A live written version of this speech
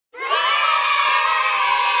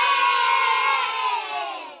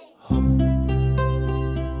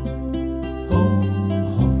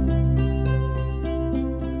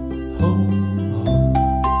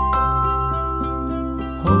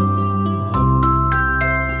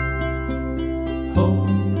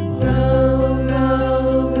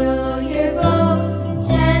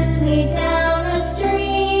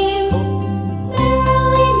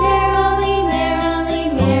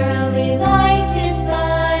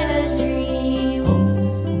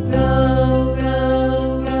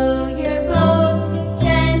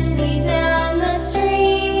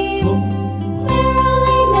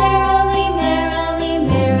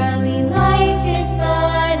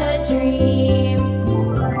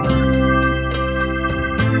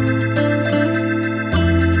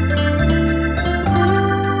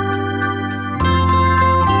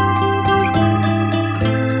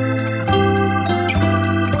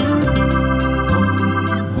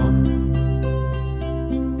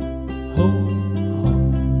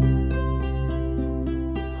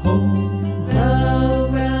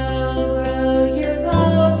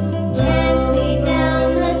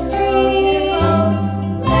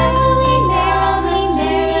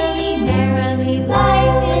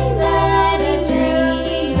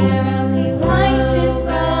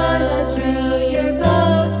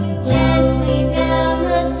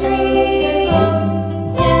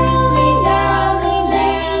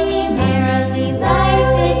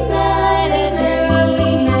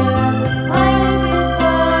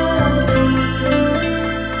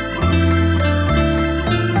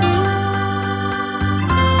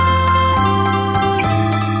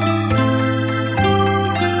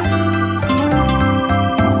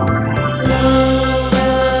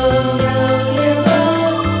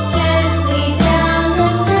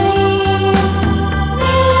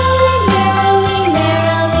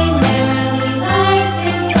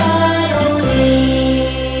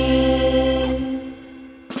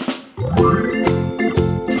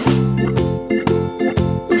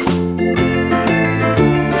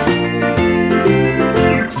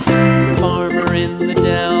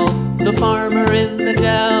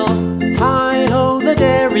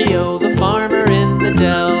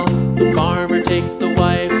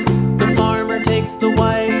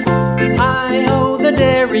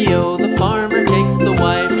The farmer takes the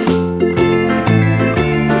wife.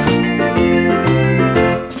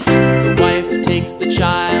 The wife takes the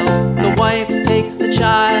child. The wife takes the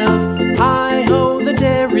child. Hi-ho, the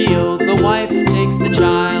dairy-o. The wife takes the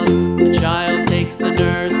child. The child takes the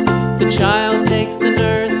nurse. The child takes the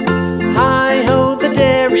nurse. Hi-ho, the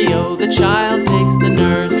dairy-o. The child takes the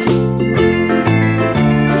nurse.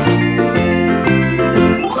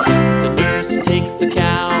 The nurse takes the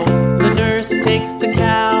cow. The nurse takes the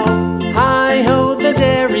cow. Hi-ho, the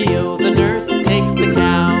dairy-o. The nurse takes the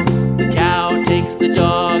cow. The cow takes the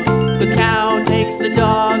dog. The cow takes the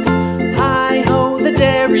dog. Hi-ho, the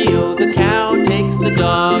dairy-o. The cow takes